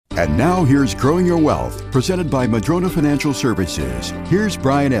And now here's Growing Your Wealth, presented by Madrona Financial Services. Here's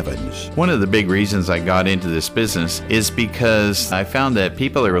Brian Evans. One of the big reasons I got into this business is because I found that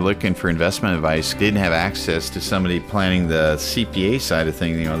people that were looking for investment advice didn't have access to somebody planning the CPA side of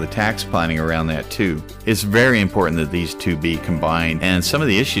things, the tax planning around that too. It's very important that these two be combined. And some of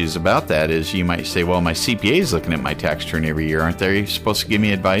the issues about that is you might say, well, my CPA is looking at my tax return every year. Aren't they supposed to give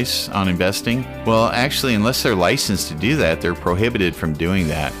me advice on investing? Well, actually, unless they're licensed to do that, they're prohibited from doing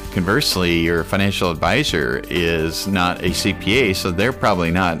that. Conversely, your financial advisor is not a CPA, so they're probably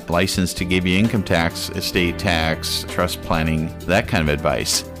not licensed to give you income tax, estate tax, trust planning, that kind of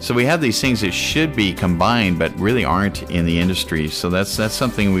advice. So we have these things that should be combined, but really aren't in the industry. So that's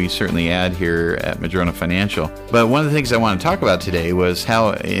something we certainly add here at Madrona Financial. But one of the things I want to talk about today was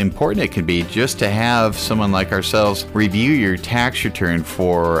how important it can be just to have someone like ourselves review your tax return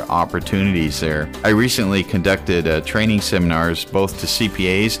for opportunities there. I recently conducted training seminars both to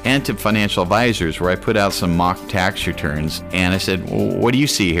CPAs and to financial advisors where I put out some mock tax returns. And I said, well, what do you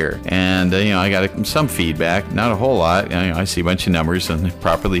see here? And, I got some feedback, not a whole lot. I see a bunch of numbers and they're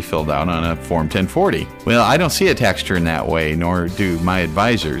properly filled out on a Form 1040. Well, I don't see a tax return that way, nor do my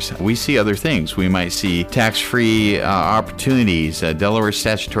advisors. We see other things. We might see tax-free opportunities, Delaware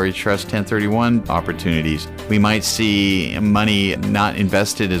Statutory Trust 1031 opportunities. We might see money not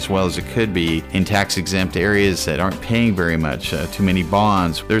invested as well as it could be in tax-exempt areas that aren't paying very much, too many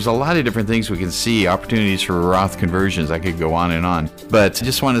bonds. There's a lot of different things we can see, opportunities for Roth conversions. I could go on and on. But I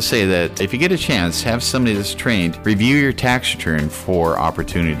just want to say that if you get a chance, have somebody that's trained, review your tax return for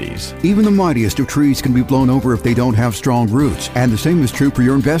opportunities. Even the mightiest of trees can be blown over if they don't have strong roots, and the same is true for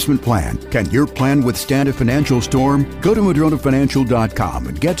your investment plan. Can your plan withstand a financial storm? Go to MadronaFinancial.com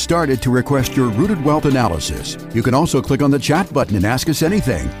and get started to request your Rooted Wealth analysis. You can also click on the chat button and ask us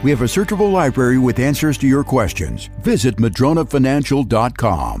anything. We have a searchable library with answers to your questions. Visit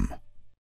MadronaFinancial.com.